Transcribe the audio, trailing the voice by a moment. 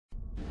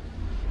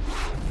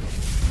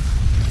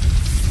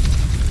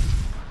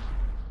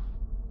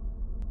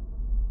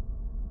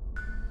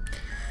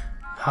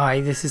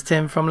Hi, this is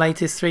Tim from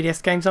Latest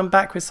 3DS Games. I'm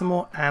back with some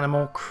more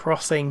Animal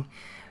Crossing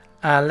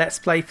Let's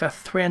Play for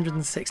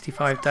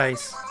 365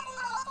 days.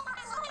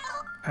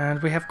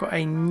 And we have got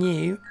a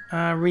new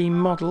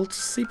remodeled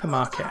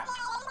supermarket.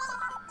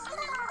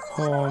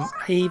 I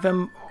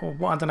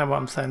don't know what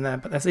I'm saying there,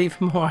 but there's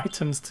even more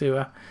items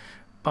to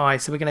buy,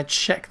 so we're going to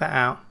check that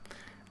out.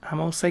 I'm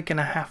also going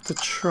to have to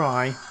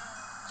try...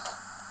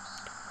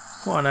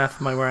 What on earth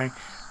am I wearing?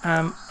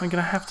 I'm going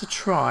to have to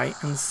try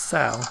and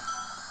sell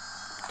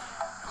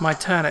my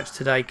turnips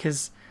today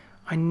because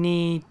I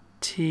need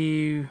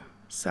to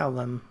sell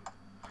them,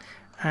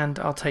 and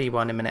I'll tell you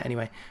why in a minute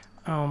anyway.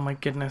 Oh my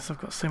goodness, I've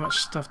got so much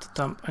stuff to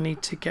dump. I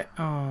need to get...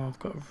 Oh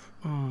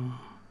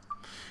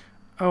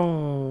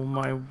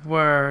my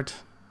word,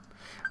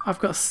 I've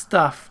got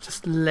stuff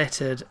just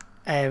littered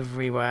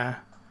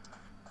everywhere.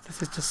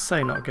 This is just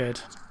so not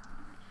good.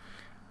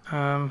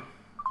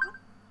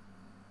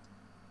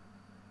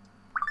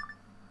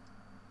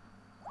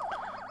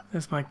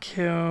 There's my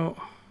kill.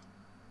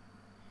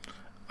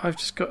 I've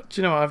just got,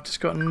 do you know what, I've just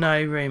got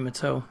no room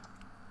at all.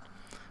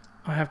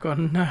 I have got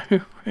no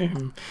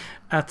room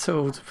at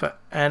all for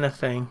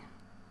anything.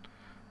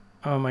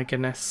 Oh my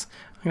goodness.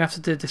 I'm going to have to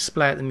do a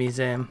display at the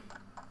museum.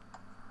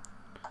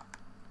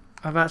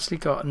 I've actually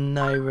got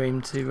no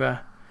room to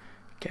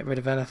get rid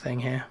of anything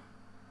here.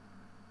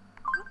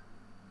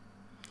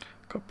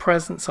 Got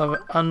presents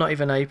I've not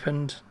even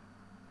opened.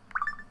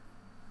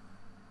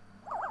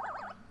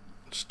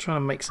 Just trying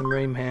to make some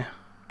room here.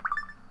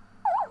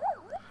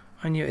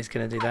 I knew it was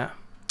going to do that.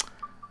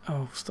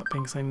 Oh, stop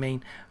being so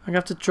mean. I'm going to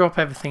have to drop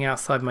everything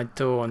outside my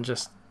door and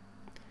just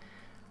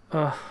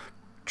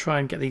try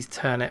and get these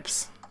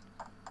turnips.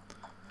 I'm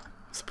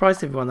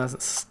surprised everyone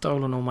hasn't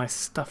stolen all my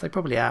stuff. They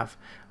probably have.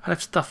 I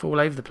have stuff all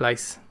over the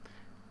place.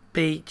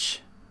 Beach.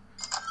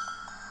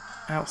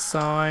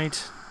 Outside.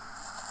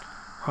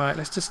 Right,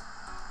 let's just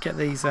get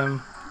these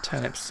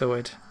turnips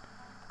sorted.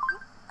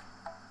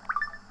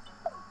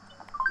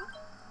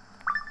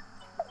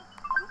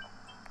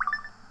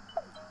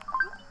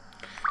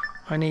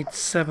 I need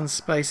 7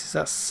 spaces,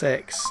 that's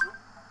 6.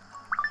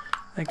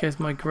 There goes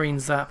my green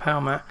Zap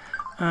helmet.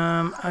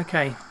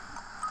 Okay.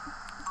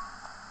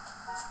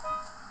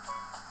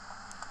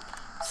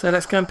 So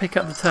let's go and pick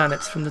up the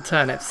turnips from the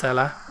turnip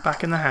seller.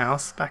 Back in the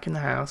house, back in the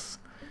house.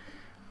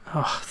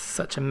 Oh,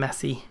 such a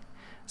messy.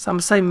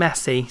 I'm so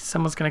messy.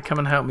 Someone's going to come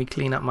and help me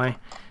clean up my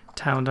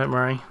town, don't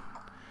worry.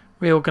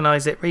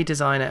 Reorganise it,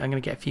 redesign it. I'm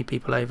going to get a few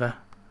people over.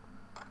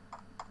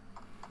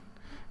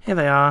 Here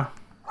they are.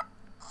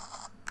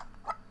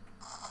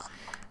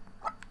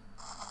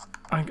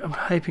 I'm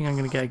hoping I'm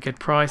going to get a good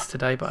price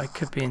today, but I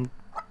could be in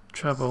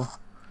trouble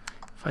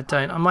if I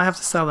don't. I might have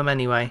to sell them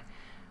anyway,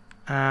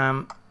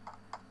 because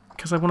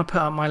I want to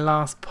put up my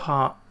last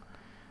part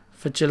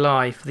for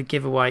July for the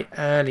giveaway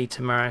early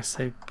tomorrow,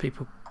 so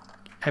people,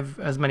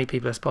 as many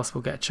people as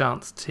possible, get a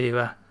chance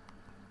to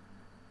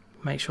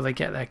make sure they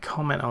get their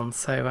comment on.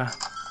 So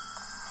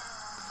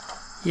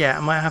yeah,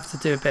 I might have to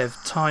do a bit of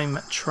time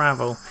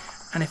travel,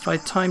 and if I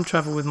time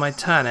travel with my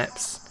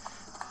turnips,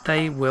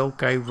 they will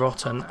go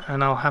rotten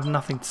and I'll have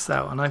nothing to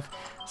sell. And I've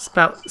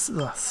spent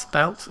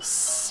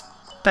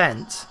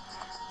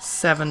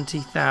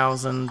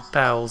 70,000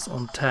 bells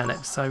on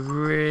turnips, so I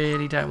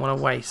really don't want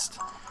to waste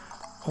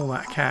all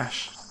that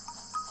cash.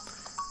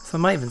 So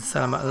I might even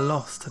sell them at a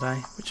loss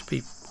today, which would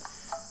be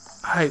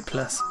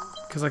hopeless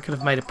because I could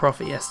have made a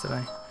profit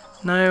yesterday.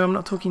 No, I'm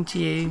not talking to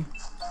you.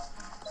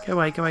 Go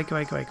away, go away, go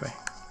away, go away, go away.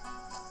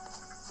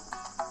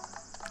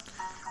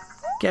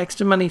 Get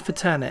extra money for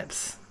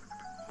turnips.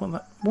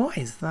 What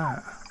is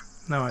that?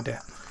 No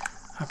idea.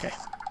 Okay.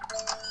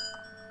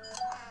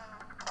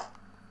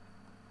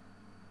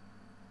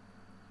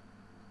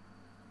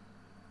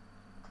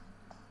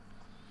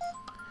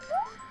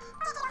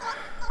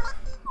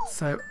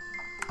 So,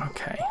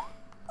 okay.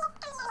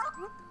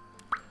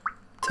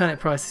 Turnip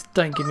prices,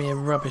 don't give me a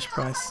rubbish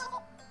price.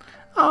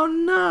 Oh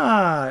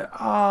no!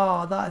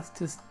 Oh, that's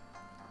just...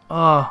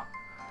 Oh.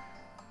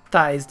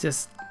 That is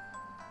just...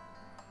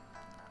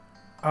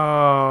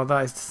 Oh,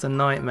 that is just a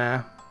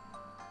nightmare.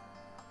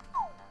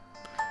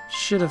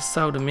 Should have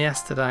sold them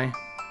yesterday.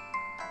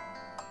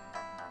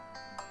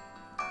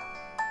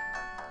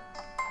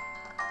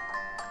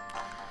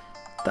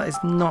 That is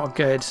not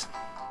good.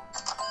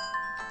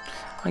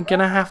 I'm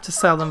gonna have to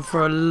sell them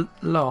for a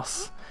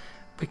loss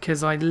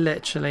because I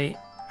literally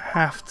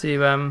have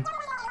to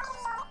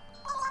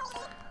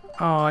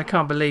oh, I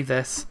can't believe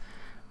this.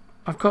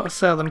 I've got to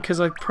sell them because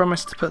I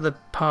promised to put the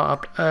part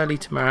up early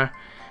tomorrow,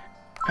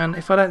 and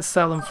if I don't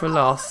sell them for a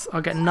loss,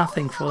 I'll get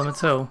nothing for them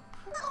at all.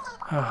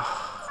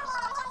 Oh.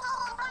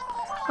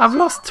 I've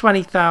lost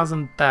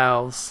 20,000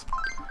 bells.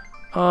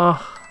 Oh.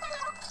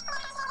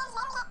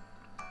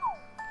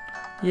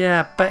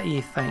 Yeah, bet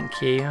you,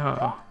 thank you.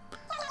 Oh.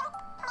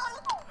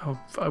 Oh,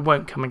 I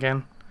won't come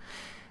again.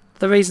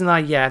 The reason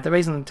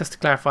just to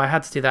clarify I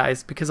had to do that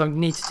is because I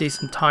need to do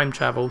some time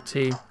travel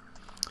to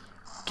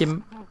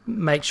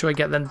make sure I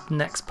get the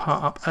next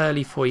part up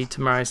early for you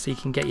tomorrow so you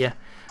can get your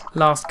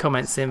last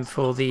comments in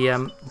for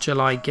the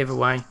July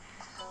giveaway.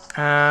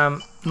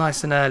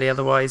 nice and early,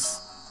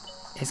 otherwise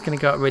it's going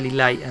to go up really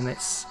late and it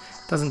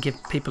doesn't give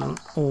people an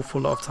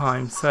awful lot of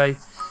time. So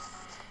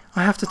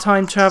I have to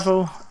time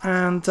travel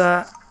and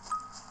oh,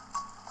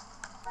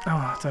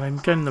 I don't know, I'm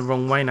going the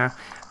wrong way now.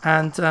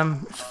 And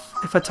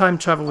if I time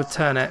travel with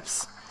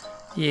turnips,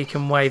 you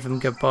can wave them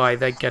goodbye.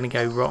 They're going to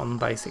go rotten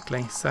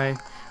basically. So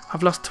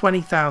I've lost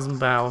 20,000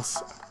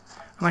 bells,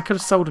 and I could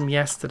have sold them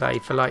yesterday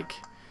for like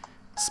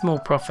small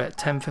profit,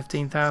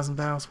 10-15,000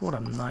 bells. What a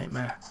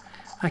nightmare.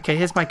 Okay,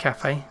 here's my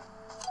cafe.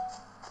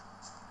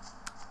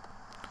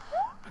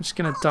 I'm just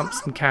going to dump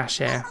some cash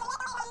here.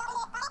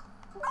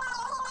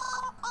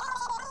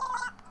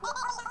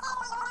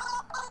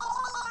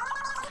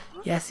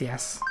 Yes,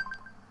 yes.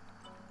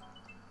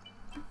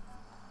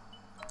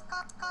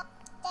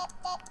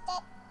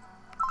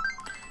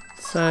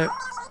 So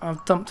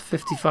I've dumped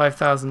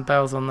 55,000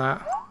 bells on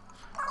that.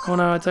 Oh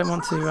no, I don't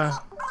want to.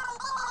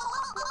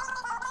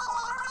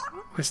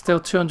 We're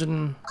still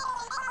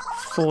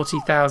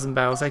 240,000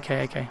 bells.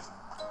 Okay, okay.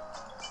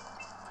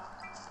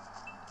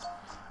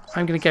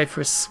 I'm going to go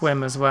for a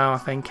swim as well, I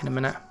think, in a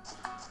minute,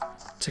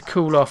 to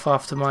cool off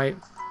after my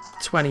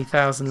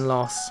 20,000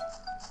 loss.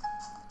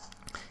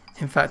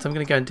 In fact, I'm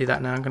going to go and do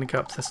that now. I'm going to go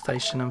up to the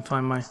station and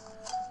find my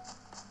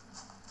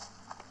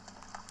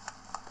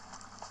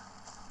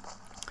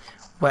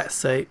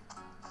wetsuit.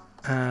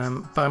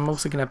 But I'm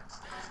also going to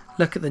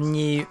look at the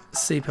new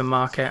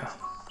supermarket.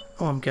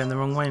 Oh, I'm going the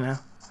wrong way now.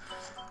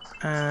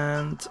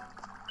 And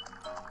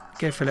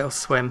go for a little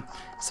swim.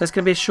 So it's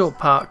going to be a short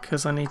park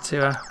because I need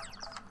to...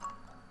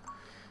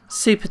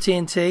 Super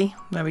TNT,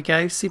 there we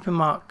go.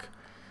 Supermarks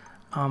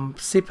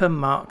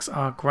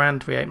are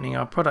grand reopening.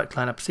 Our product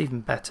lineup's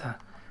even better.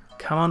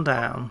 Come on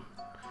down,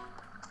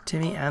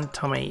 Timmy and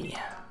Tommy.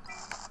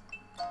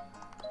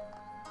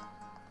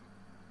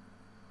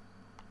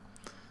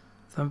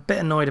 So I'm a bit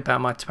annoyed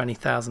about my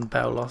 20,000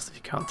 bell loss, if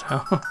you can't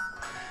tell.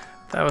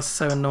 That was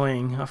so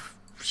annoying. I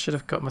should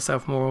have got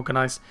myself more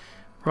organised.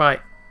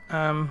 Right,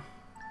 I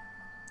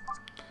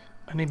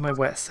need my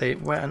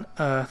wetsuit. Where on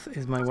earth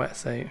is my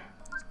wetsuit?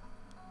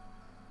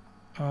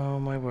 Oh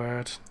my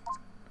word.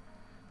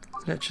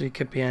 Literally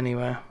could be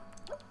anywhere.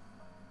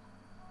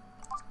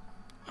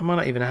 I might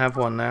not even have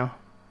one now.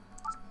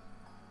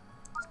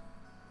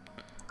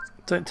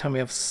 Don't tell me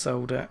I've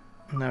sold it.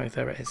 No,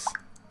 there it is.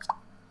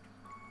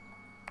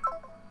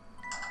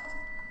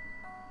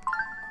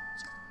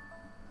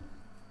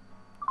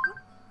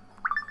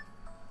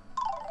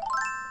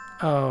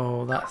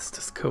 Oh, that's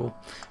just cool.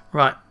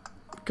 Right,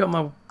 got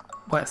my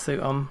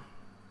wetsuit on.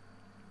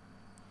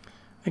 I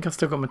think I've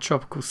still got my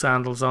tropical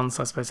sandals on,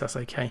 so I suppose that's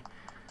okay.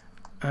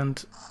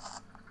 And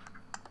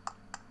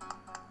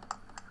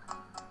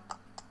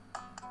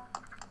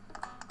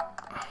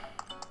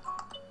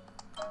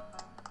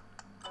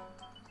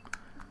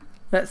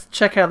let's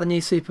check out the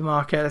new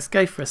supermarket. Let's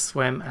go for a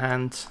swim,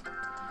 and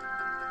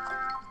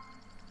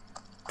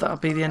that'll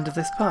be the end of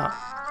this part.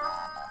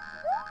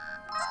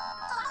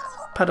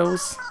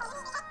 Pedals.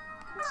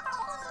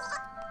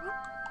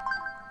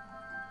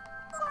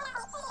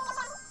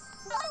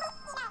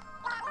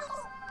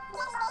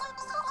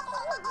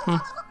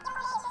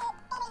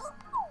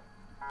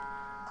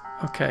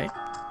 Okay,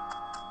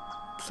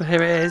 so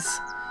here it is,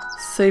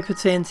 Super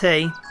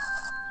TNT.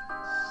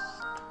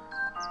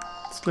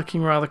 It's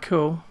looking rather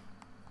cool.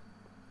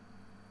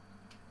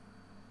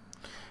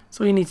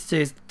 So all you need to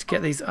do is to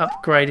get these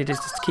upgraded is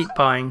just keep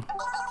buying.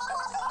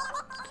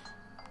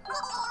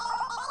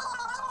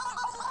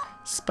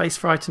 Space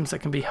for items that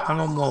can be hung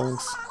on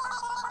walls.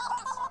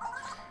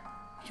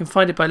 You can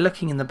find it by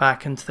looking in the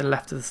back and to the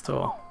left of the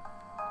store.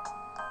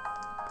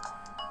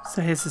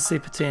 So here's the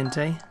Super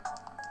TNT.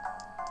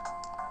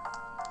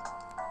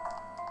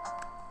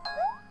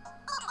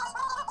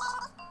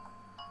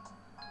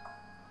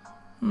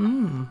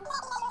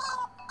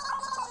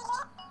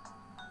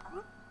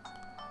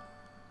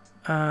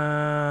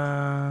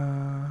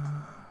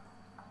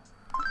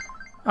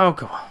 Oh,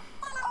 go on.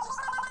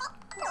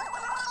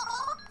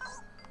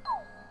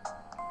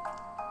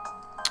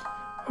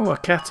 Oh, a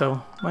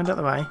kettle. Mind out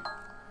the way.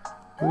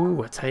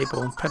 Ooh, a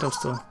table.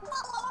 Pedestal.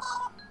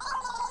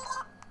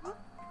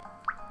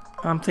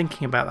 I'm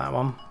thinking about that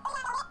one.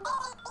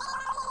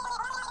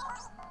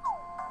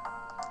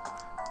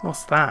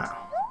 What's that?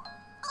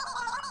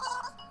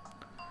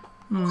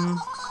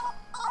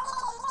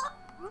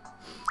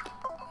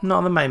 Not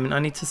at the moment. I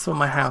need to sort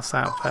my house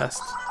out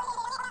first.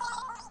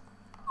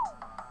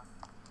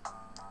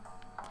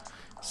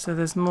 So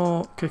there's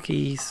more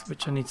cookies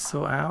which I need to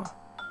sort out.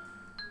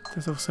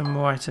 There's also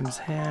more items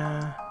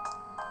here.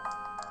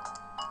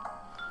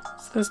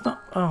 So there's not...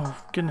 Oh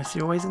goodness,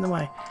 you're always in the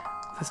way.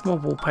 There's more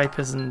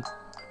wallpapers and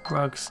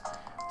rugs.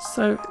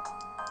 So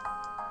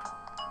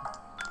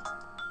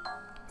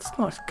it's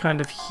not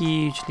kind of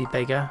hugely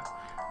bigger.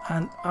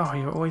 And oh,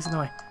 you're always in the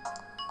way.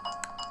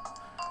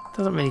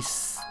 Doesn't really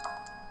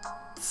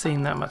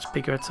seem that much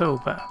bigger at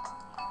all, but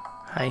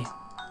hey.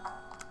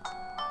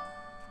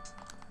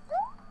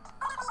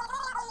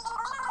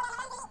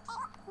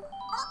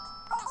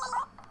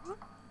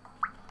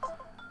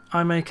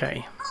 I'm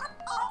okay.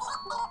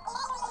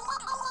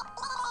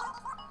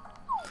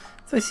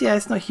 So yeah,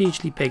 it's not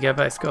hugely bigger,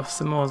 but it's got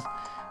some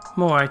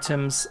more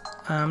items,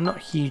 not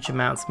huge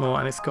amounts more,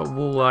 and it's got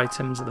wall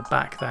items at the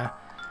back there.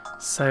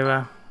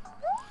 So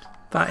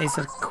that is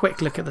a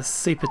quick look at the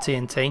Super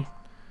TNT,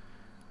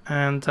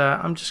 and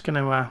I'm just going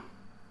to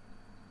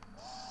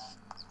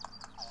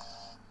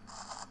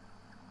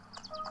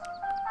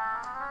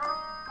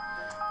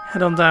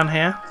head on down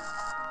here.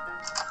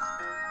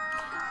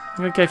 I'm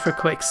going to go for a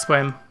quick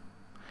swim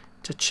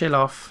to chill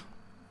off.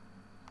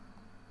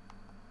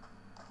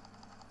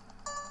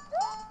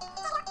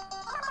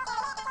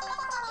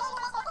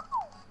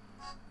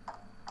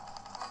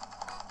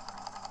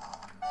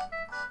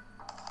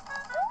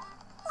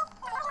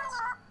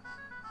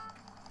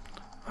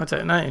 I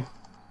don't know.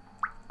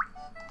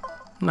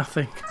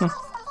 Nothing.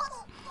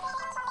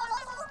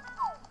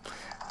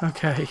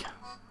 Okay.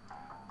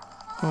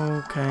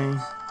 Okay.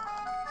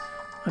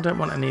 I don't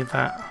want any of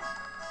that.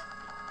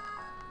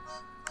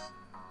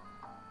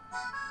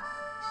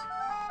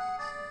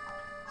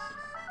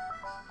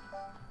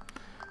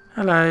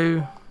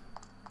 Hello.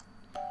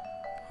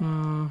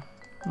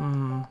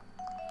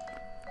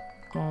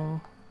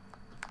 Oh.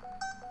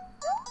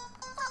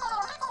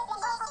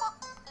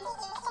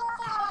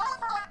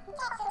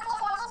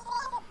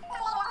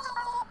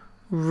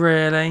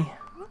 Really?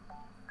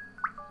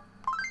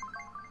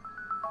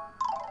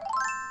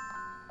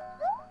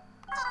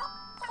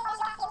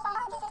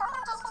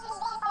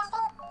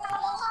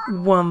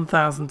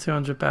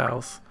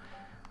 $1,200.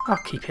 I'll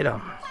keep it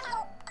on.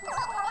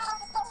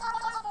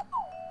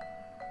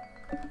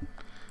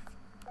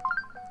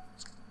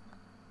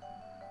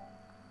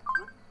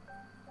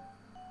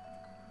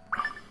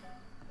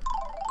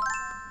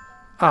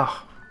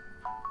 Ah,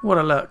 what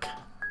a look.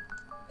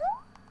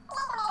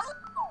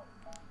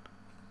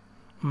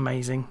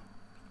 Amazing.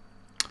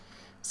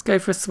 Let's go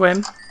for a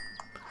swim,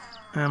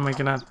 and we're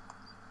gonna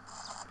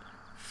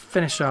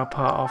finish our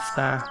part off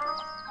there.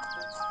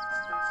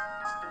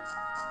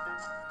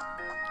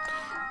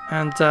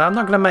 And I'm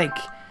not gonna make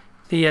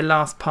the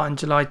last part in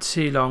July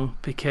too long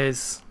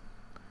because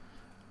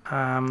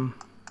I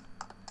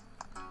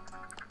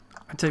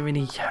don't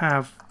really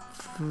have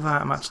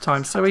that much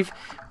time. So we've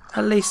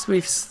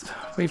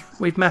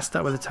messed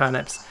up with the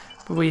turnips,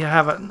 but we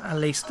haven't at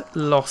least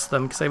lost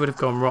them because they would have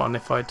gone rotten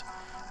if I'd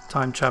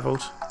time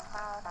travelled.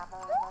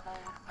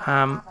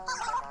 Come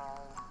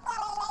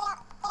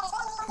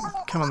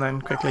on then,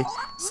 quickly.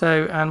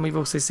 So, and we've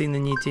also seen the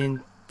new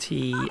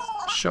TNT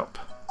shop.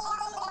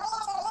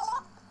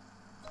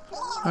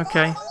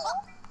 Okay.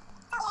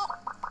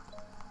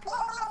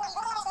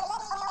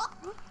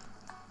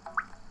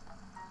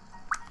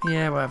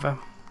 Yeah, whatever.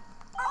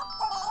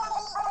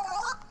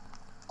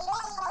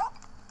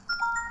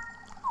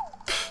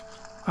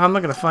 I'm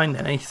not going to find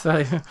any,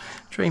 so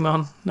dream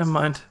on. Never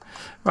mind.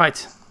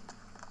 Right.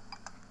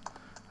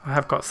 I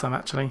have got some,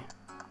 actually.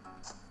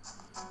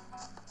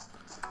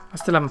 I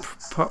still haven't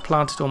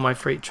planted all my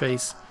fruit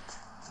trees.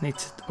 I need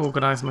to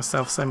organise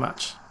myself so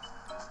much.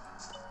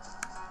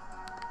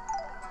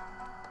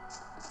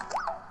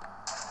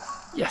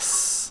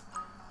 Yes!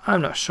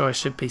 I'm not sure I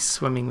should be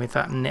swimming with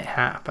that knit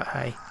hat, but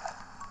hey.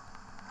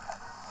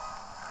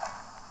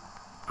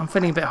 I'm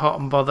feeling a bit hot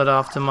and bothered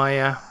after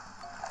my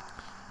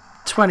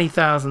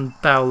 20,000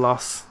 bell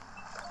loss.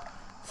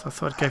 So I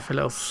thought I'd go for a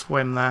little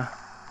swim there.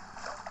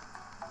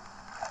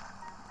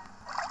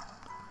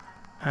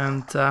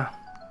 And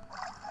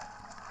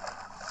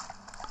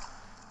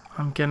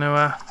I'm going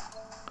to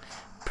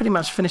pretty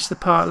much finish the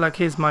part. Look,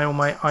 here's all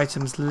my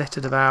items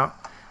littered about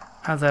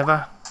as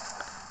ever.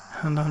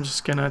 And I'm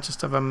just going to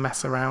have a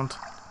mess around.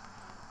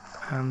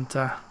 And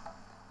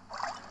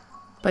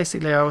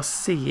basically I will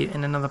see you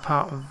in another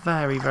part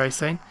very, very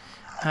soon.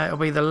 It'll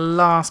be the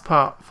last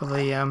part for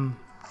the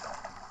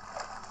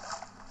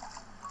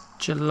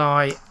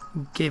July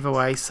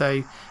giveaway.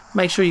 So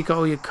make sure you got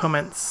all your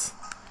comments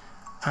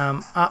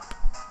up.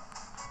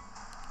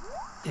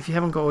 If you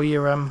haven't got all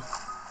your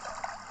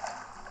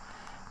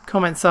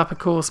comments up, of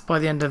course, by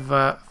the end of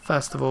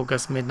 1st of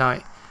August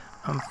midnight,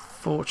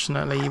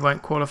 unfortunately you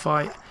won't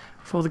qualify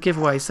for the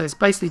giveaway. So it's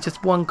basically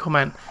just one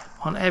comment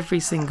on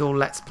every single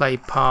Let's Play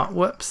part,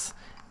 whoops,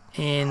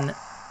 in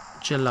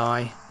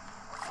July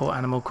for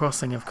Animal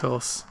Crossing, of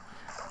course.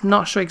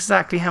 Not sure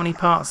exactly how many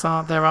parts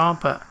there are,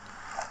 but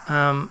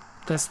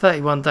there's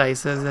 31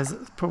 days, so there's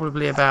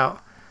probably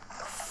about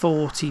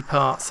 40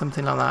 parts,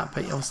 something like that.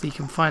 But obviously you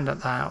can find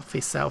that out for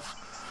yourself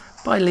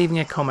by leaving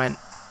a comment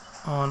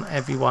on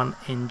every one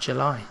in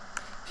July.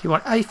 If you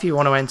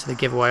want to enter the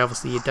giveaway,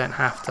 obviously you don't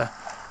have to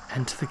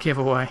enter the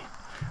giveaway.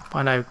 But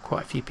I know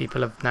quite a few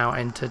people have now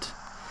entered.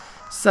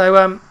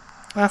 So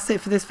that's it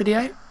for this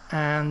video,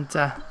 and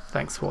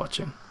thanks for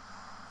watching.